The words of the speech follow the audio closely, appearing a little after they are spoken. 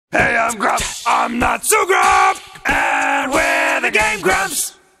Hey, I'm Grumps. I'm not so Grump, and we're the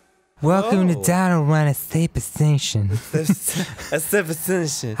GameGrumps. Welcome to Dino Run a Safe Extinction. A safe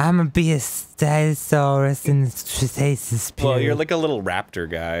extinction. I'm gonna be a Stegosaurus in the Cretaceous period. Well, you're like a little raptor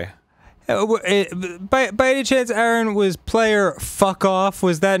guy. By any chance, Aaron, was player fuck off?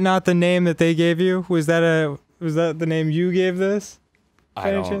 Was that not the name that they gave you? Was that the name you gave this? I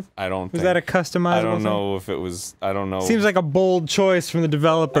don't Was think. that a customizable I don't thing? know if it was. I don't know. Seems like a bold choice from the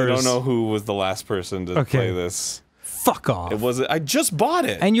developers. I don't know who was the last person to play this. Fuck off. It wasn't. I just bought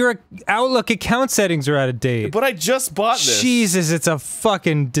it. And your Outlook account settings are out of date. But I just bought this. Jesus, it's a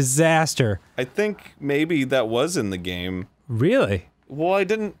fucking disaster. I think maybe that was in the game. Really? Well, I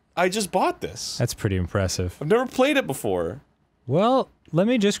didn't. I just bought this. That's pretty impressive. I've never played it before. Well, let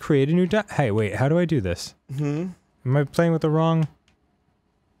me just create a new Hey, wait, how do I do this? Am I playing with the wrong...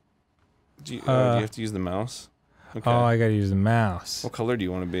 Do you have to use the mouse? Okay. Oh, I gotta use the mouse. What color do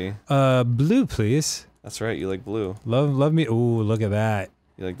you want to be? Blue, please. That's right, you like blue. Love me. Ooh, look at that.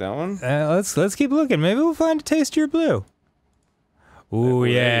 You like that one? Let's keep looking. Maybe we'll find a taste of your blue. Ooh,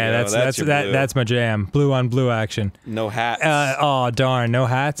 yeah, that's my jam. Blue on blue action. No hats. Oh darn, no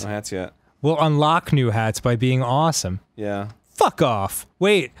hats. No hats yet. We'll unlock new hats by being awesome. Yeah. Fuck off.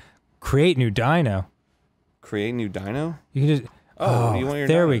 Wait, create new dino. Create new dino? You can just. Oh, what do you want your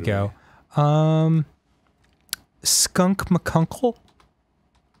there dino we to go. be? Skunk McCunkle.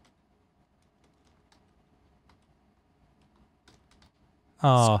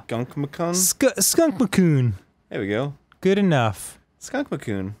 Oh, Skunk McCoon? Skunk McCoon. There we go. Good enough. Skunk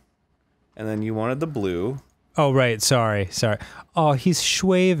McCoon. And then you wanted the blue. Oh, right. Sorry. Oh, he's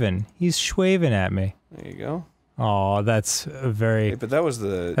schwaving. He's schwaving at me. There you go. Oh, that's a very... Hey, but that was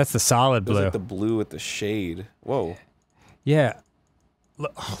the... That's the solid It was blue. like the blue with the shade. Whoa. Yeah.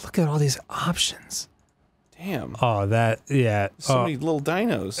 Look at all these options. Damn. Oh, yeah. So many little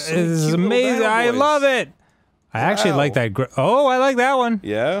dinos. So many This is cute little amazing. dino I boys. love it. I actually like that. Oh, I like that one.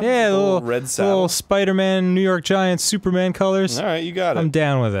 Yeah? Yeah, The little red saddle. little Spider-Man, New York Giants, Superman colors. All right, you got it. I'm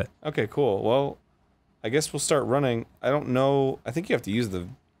down with it. Okay, cool. Well, I guess we'll start running. I don't know. I think you have to use the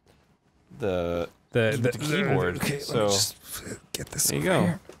keyboard. Okay, so let me just get this. there you over go.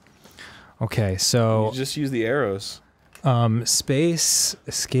 here. Okay, so You just use the arrows. space,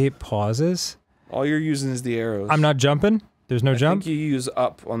 escape, pauses. All you're using is the arrows. I'm not jumping. There's no I jump. think you use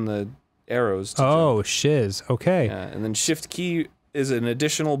up on the arrows to jump. Oh, shiz. Okay. Yeah, and then shift key is an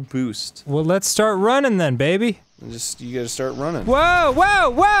additional boost. Well, let's start running then, baby. And you gotta start running. Whoa, whoa,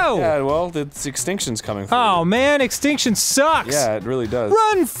 whoa! Yeah, well, it's extinction's coming for Oh you. man, extinction sucks. Yeah, it really does.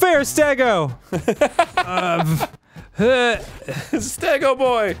 Run, fair Stego. Stego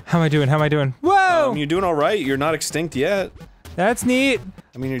boy! How am I doing? Whoa! You're doing alright. You're not extinct yet. That's neat.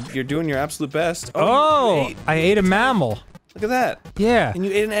 I mean, you're doing your absolute best. Oh, you ate. I ate a mammal. Look at that. Yeah. And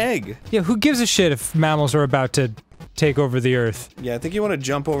you ate an egg. Yeah, who gives a shit if mammals are about to take over the earth? Yeah, I think you want to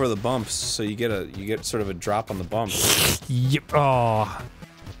jump over the bumps so you get sort of a drop on the bumps. Yep. Oh.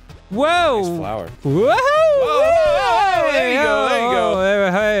 Whoa! Nice flower. Whoa! Whoa! There you go. There you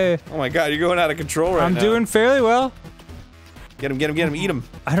go. Hey. Oh my God, you're going out of control right now. I'm doing fairly well. Get him! Get him! Get him! Eat him!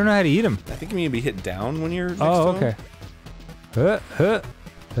 I don't know how to eat them. I think you need to be hit down when you're next Oh, to okay. him.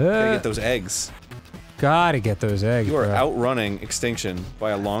 Gotta get those eggs. Gotta get those eggs. You are bro. outrunning extinction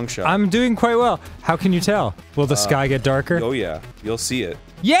by a long shot. I'm doing quite well. How can you tell? Will the sky get darker? Oh yeah, you'll see it.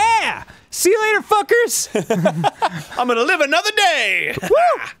 Yeah! See you later, fuckers! I'm gonna live another day! Woo!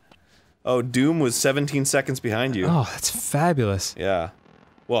 Oh, Doom was 17 seconds behind you. Oh, that's fabulous. Yeah.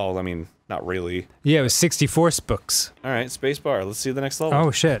 Well, I mean, not really. Yeah, it was 64 spooks. Alright, spacebar. Let's see the next level.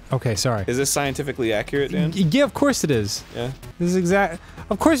 Oh shit. Okay, sorry. Is this scientifically accurate, Dan? Yeah, of course it is. Yeah. This is exact.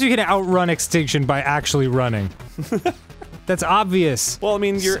 Of course you can outrun extinction by actually running. That's obvious. Well, I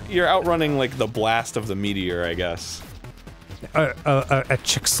mean, you're outrunning like the blast of the meteor, I guess. A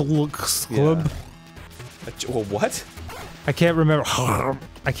chick-slug. Well, what? I can't remember.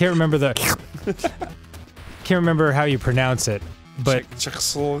 I can't remember the. Can't remember how you pronounce it, but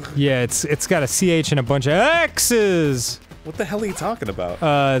yeah, it's got a CH and a bunch of X's. What the hell are you talking about?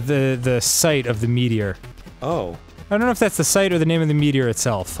 The site of the meteor. Oh. I don't know if that's the site or the name of the meteor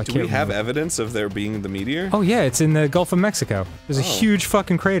itself. I Do can't we have remember. evidence of there being the meteor? Oh yeah, it's in the Gulf of Mexico. There's a Oh. huge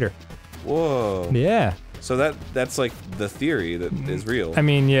fucking crater. Whoa. Yeah. So that's like the theory that is real. I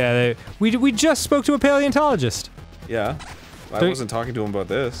mean, yeah, we just spoke to a paleontologist. Yeah. I There- wasn't talking to him about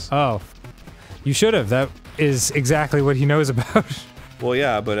this. Oh. You should have. That is exactly what he knows about. Well,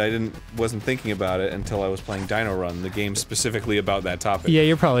 yeah, but I wasn't thinking about it until I was playing Dino Run, the game specifically about that topic. Yeah,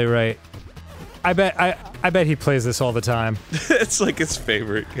 you're probably right. I bet he plays this all the time. It's like his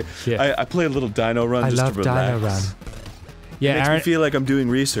favorite. Yeah. I play a little Dino Run I just love to relax. Dino Run. Yeah, Makes Aaron, me feel like I'm doing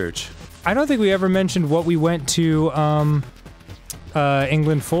research. I don't think we ever mentioned what we went to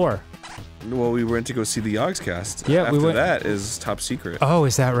England for. Well, we went to go see the Yogscast. Yeah, After we went. that is top secret. Oh,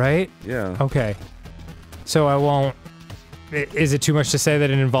 is that right? Yeah. Okay. So I won't. Is it too much to say that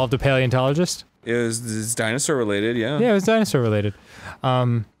it involved a paleontologist? It's dinosaur related, yeah. Yeah, it was dinosaur related.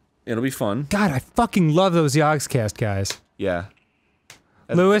 It'll be fun. God, I fucking love those Yogscast guys. Yeah.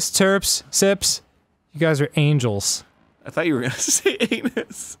 Lewis, Terps, Sips, you guys are angels. I thought you were gonna say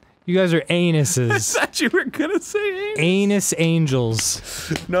anus. You guys are I anuses. thought you were gonna say anus. Anus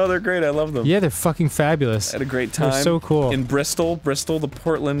angels. No, they're great. I love them. Yeah, they're fucking fabulous. I had a great time. They're so cool. In Bristol, the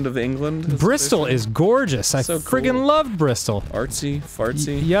Portland of England. Bristol is gorgeous. So I friggin' cool. loved Bristol. Artsy,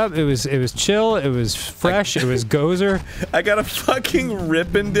 fartsy. Yep, it was chill, it was fresh, it was gozer. I got a fucking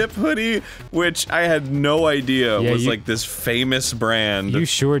Rip and Dip hoodie, which I had no idea Yeah, was you- like this famous brand. You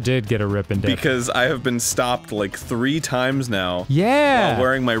sure did get a rip and dip. Because I have been stopped like 3 times now. Yeah. While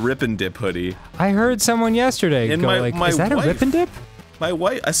wearing my Rip and Dip hoodie. I heard someone yesterday And go my like, is that wife- a rip and dip? My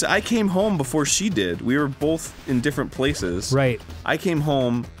wife, I came home before she did. We were both in different places. Right. I came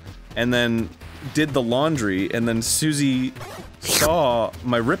home and then did the laundry, and then Susie saw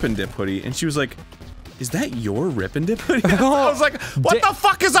my Rip and Dip hoodie, and she was like, "Is that your Rip and Dip hoodie?" I was like, "What the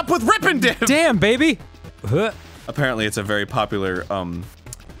fuck is up with Rip and Dip?" Damn, baby. Huh. Apparently, it's a very popular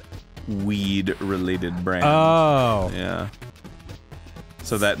weed-related brand. Oh. Yeah.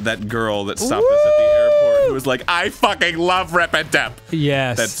 So that girl that stopped us at the airport who was like, "I fucking love Rip and Dip."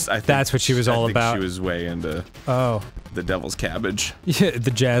 Yes. I think that's what she was all I think about. She was way into Oh. the devil's cabbage. Yeah,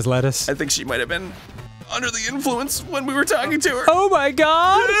 the jazz lettuce. I think she might have been under the influence when we were talking to her. Oh my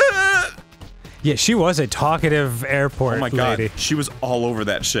god! Yeah, she was a talkative airport Oh my god, lady. she was all over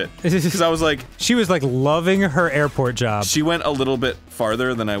that shit. Because I was like, She was like loving her airport job. she went a little bit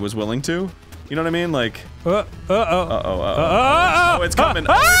farther than I was willing to. You know what I mean? Like, Uh-oh. oh, it's coming.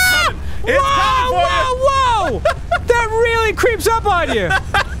 Oh, it's coming. It's coming for you. Whoa! That really creeps up on you.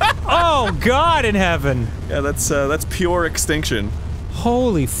 Oh God in heaven! Yeah, that's pure extinction.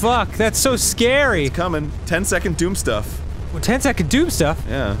 Holy fuck! That's so scary. Coming. 10-second doom stuff. 10-second doom stuff.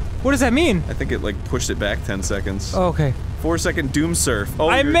 Yeah. What does that mean? I think it like pushed it back 10 seconds. Oh, okay. 4-second doom surf. Oh,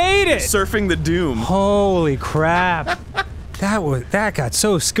 I made you're it! surfing the doom. Holy crap! That got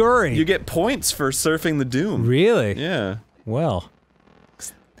so scurry. You get points for surfing the doom. Really? Yeah. Well,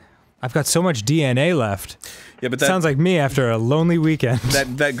 I've got so much DNA left. Yeah, but that Sounds like me after a lonely weekend.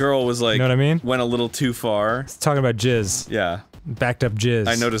 that girl was like, You know what I mean? went a little too far. Talking about jizz. Yeah. Backed up jizz.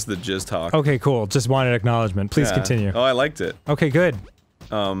 I noticed the jizz talk. Okay, cool. Just wanted acknowledgement. Please Yeah. continue. Oh, I liked it. Okay, good.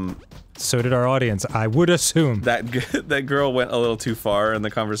 So did our audience, I would assume. That girl went a little too far in the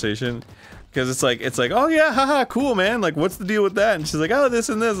conversation. Because it's like, oh yeah, haha, cool, man. Like, what's the deal with that? And she's like, oh, this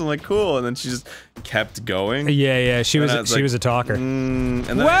and this. I'm like, cool. And then she just kept going. Yeah, she was I was she like, was a talker. And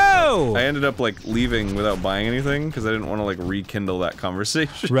then Whoa! I ended up like leaving without buying anything because I didn't want to like rekindle that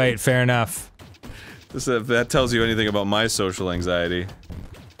conversation. Right, fair enough. If that tells you anything about my social anxiety.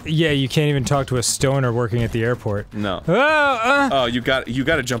 Yeah, you can't even talk to a stoner working at the airport. No. Oh, You got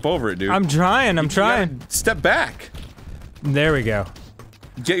to jump over it, dude. I'm trying. You gotta step back. There we go.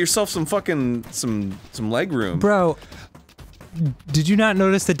 Get yourself some fucking some leg room. Bro, did you not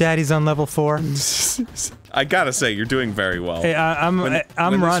notice that Daddy's on level 4? I gotta say, you're doing very well. Hey, I'm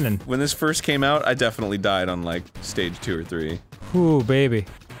running. When this first came out, I definitely died on like stage 2 or 3. Ooh, baby.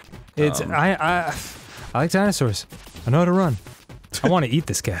 It's I like dinosaurs. I know how to run. I want to eat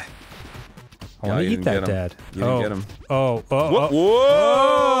this guy. I want to you eat didn't that get him. dad. You didn't get him. Oh.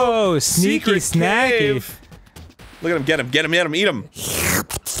 Whoa! Sneaky Secret snacky. cave. Look at him, get him, eat him.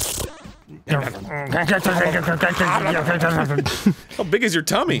 How big is your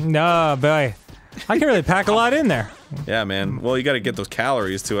tummy? No, boy. I can really pack a lot in there. Yeah, man. Well, you gotta get those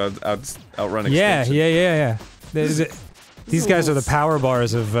calories to outrun extinction. Yeah. These guys are the power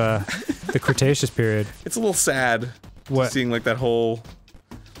bars of the Cretaceous period. It's a little sad. What? Seeing like that whole...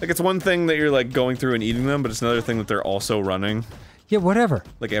 Like, it's one thing that you're like going through and eating them, but it's another thing that they're also running. Yeah, whatever.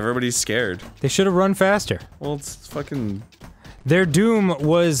 Like, everybody's scared. They should have run faster. Well, it's fucking... Their doom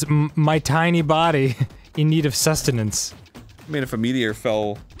was my tiny body in need of sustenance. I mean, if a meteor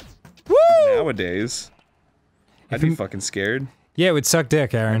fell nowadays, I'd be fucking scared. Yeah, it would suck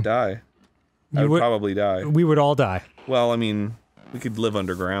dick, Aaron. I'd die. I would probably die. We would all die. Well, I mean, we could live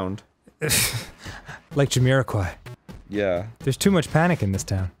underground. Like Jamiroquai. Yeah. There's too much panic in this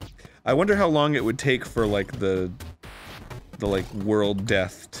town. I wonder how long it would take for, like, the like, world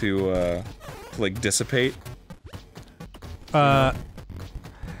death to like, dissipate.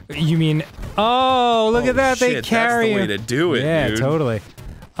 You mean... Oh, look at that, shit, they carry that's the way to do it, yeah, dude. totally.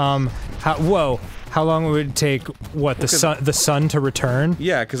 Whoa. How long would it take, what, the sun to return?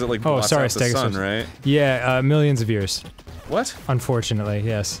 Yeah, because it like blots out the sun, right? Yeah, millions of years. What? Unfortunately,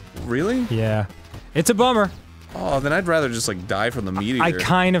 yes. Really? Yeah. It's a bummer. Oh, then I'd rather just like die from the meteor. I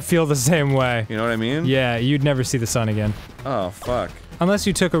kind of feel the same way. You know what I mean? Yeah, you'd never see the sun again. Oh, fuck. Unless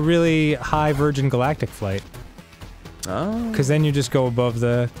you took a really high Virgin Galactic flight. Oh. Because then you just go above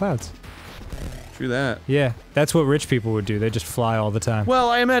the clouds. True that. Yeah, that's what rich people would do. They just fly all the time. Well,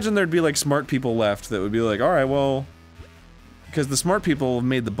 I imagine there'd be like smart people left that would be like, alright, well... Because the smart people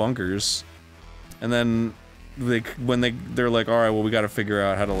made the bunkers. And then, they're like, alright, well we gotta figure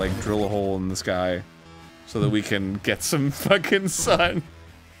out how to like drill a hole in the sky. So that we can get some fucking sun.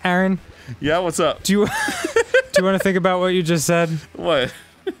 Aaron? Yeah, what's up? Do you want to think about what you just said? What?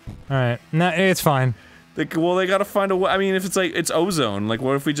 Alright, no, it's fine. Well, they gotta find a way. I mean, if it's like, it's ozone, like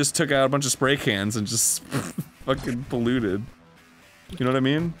what if we just took out a bunch of spray cans and just fucking polluted? You know what I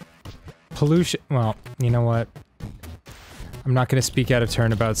mean? Pollution, well, you know what? I'm not gonna speak out of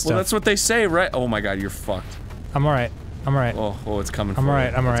turn about stuff. Well, that's what they say, right? Oh my god, you're fucked. I'm alright. I'm alright. Oh, it's coming for I'm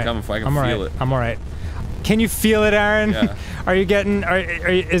alright, you. I'm alright. It's coming for you. I can feel it. I'm alright. Can you feel it, Aaron? Yeah. Are you getting, are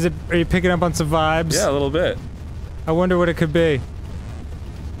you picking up on some vibes? Yeah, a little bit. I wonder what it could be.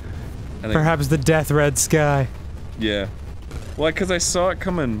 Perhaps the death red sky. Yeah. Well, because I saw it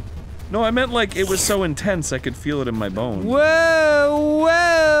coming. No, I meant like it was so intense I could feel it in my bones. Whoa,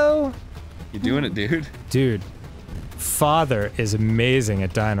 whoa! You doing it, dude? Dude, Father is amazing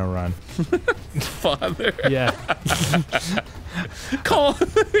at Dino Run. Father? Yeah. Call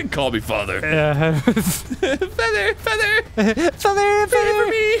me Father. Feather! Father for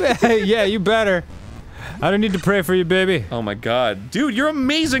me! Yeah, you better. I don't need to pray for you, baby. Oh my god. Dude, you're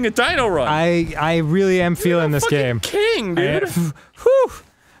amazing at Dino Run! I really am feeling this game. King, dude! Whew!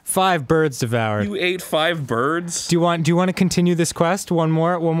 5 birds devoured. You ate 5 birds? Do you want to continue this quest? One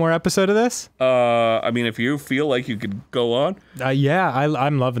more episode of this? I mean, if you feel like you could go on. Yeah,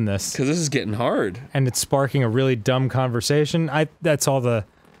 I'm loving this. Because this is getting hard. And it's sparking a really dumb conversation. That's all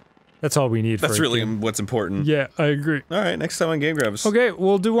we need. That's really what's important. Yeah, I agree. Alright, next time on GameGrumps. Okay,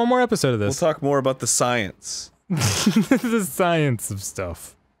 we'll do one more episode of this. We'll talk more about the science. The science of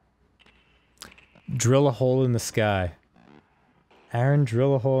stuff. Drill a hole in the sky. Aaron,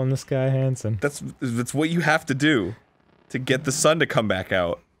 drill a hole in the sky, Hanson. That's what you have to do to get the sun to come back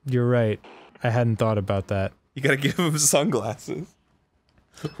out. You're right. I hadn't thought about that. You gotta give him sunglasses.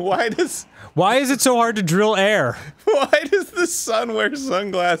 Why is it so hard to drill air? Why does the sun wear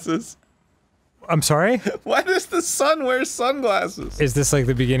sunglasses? I'm sorry? Why does the sun wear sunglasses? Is this like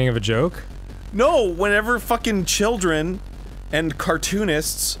the beginning of a joke? No, whenever fucking children and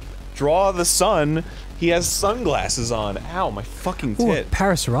cartoonists draw the sun, he has sunglasses on. Ow, my fucking tit. Ooh,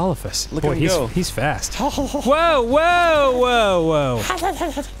 Parasaurolophus. Look Boy, at him go. He's fast. Whoa, whoa, whoa.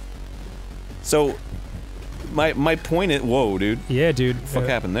 So, my point is, whoa, dude. Yeah, dude. What the fuck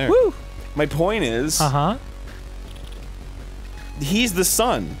happened there? Woo! My point is, he's the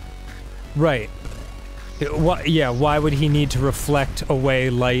sun. Right. Why would he need to reflect away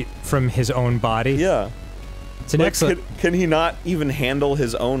light from his own body? Yeah. It's an excellent... Can he not even handle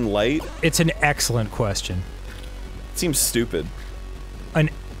his own light? It's an excellent question. It seems stupid. An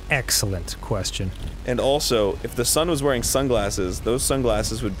excellent question. And also, if the sun was wearing sunglasses, those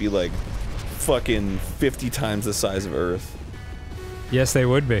sunglasses would be like fucking 50 times the size of Earth. Yes, they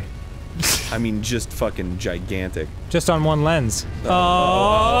would be. I mean, just fucking gigantic. Just on one lens.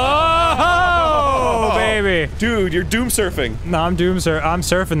 Oh, baby. Dude, you're doom surfing. No, I'm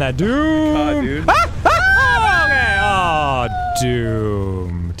surfing that. Doom. God, dude. Okay. Oh,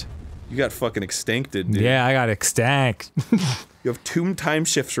 doomed. You got fucking extincted, dude. Yeah, I got extinct. You have 2 time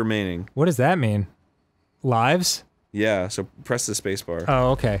shifts remaining. What does that mean? Lives? Yeah, so press the spacebar.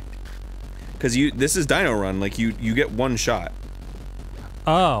 Oh, okay. Because this is Dino Run, like you get 1 shot.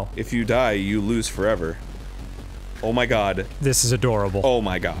 Oh. If you die, you lose forever. Oh my god. This is adorable. Oh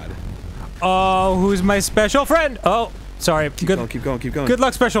my god. Oh, who's my special friend? Oh, sorry. Keep going. Good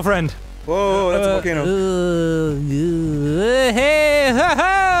luck, special friend. Whoa, that's a volcano. Hey, ho,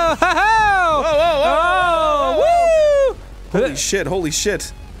 ho, ho, ho! Whoa, woo! Holy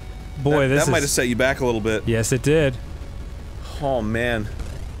shit. Boy, that might have set you back a little bit. Yes, it did. Oh, man.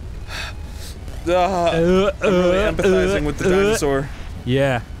 I'm really empathizing with the dinosaur.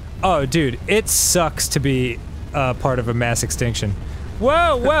 Yeah. Oh, dude, it sucks to be part of a mass extinction.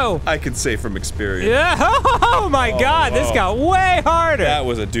 Whoa, whoa! I can say from experience. Yeah. Oh my god, this got way harder! That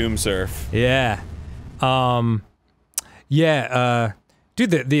was a doom surf. Yeah.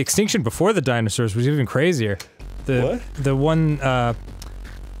 Dude, the extinction before the dinosaurs was even crazier. What? The one, oh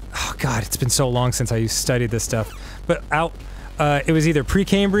god, it's been so long since I studied this stuff. But it was either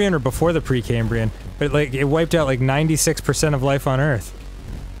Precambrian or before the Precambrian. But like, it wiped out like 96% of life on Earth.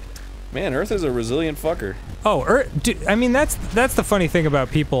 Man, Earth is a resilient fucker. Oh, Earth, dude, I mean, that's the funny thing about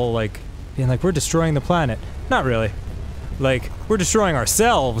people, like, being like, we're destroying the planet. Not really. Like, we're destroying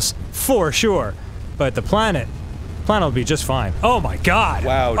ourselves, for sure. But the planet will be just fine. Oh my god!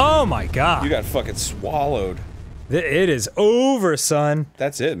 Wow, dude. Oh my god! You got fucking swallowed. It is over, son.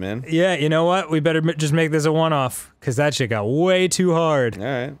 That's it, man. Yeah, you know what? We better just make this a one-off, because that shit got way too hard.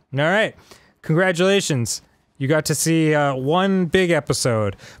 Alright. Alright. Congratulations. You got to see one big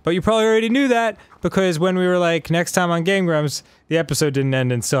episode. But you probably already knew that, because when we were like, next time on GameGrumps, the episode didn't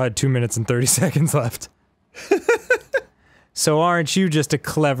end and still had 2 minutes and 30 seconds left. So aren't you just a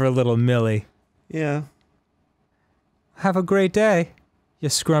clever little Millie? Yeah. Have a great day, you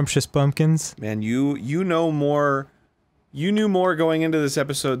scrumptious bumpkins. Man, you know more. You knew more going into this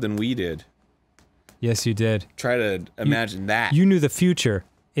episode than we did. Yes, you did. Try to imagine that. You knew the future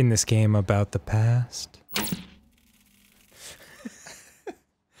in this game about the past.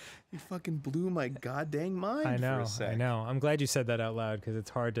 You fucking blew my goddamn mind I know, for a sec. I know. I'm glad you said that out loud, because it's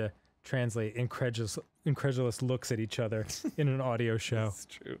hard to translate incredulous looks at each other in an audio show. That's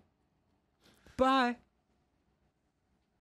true. Bye.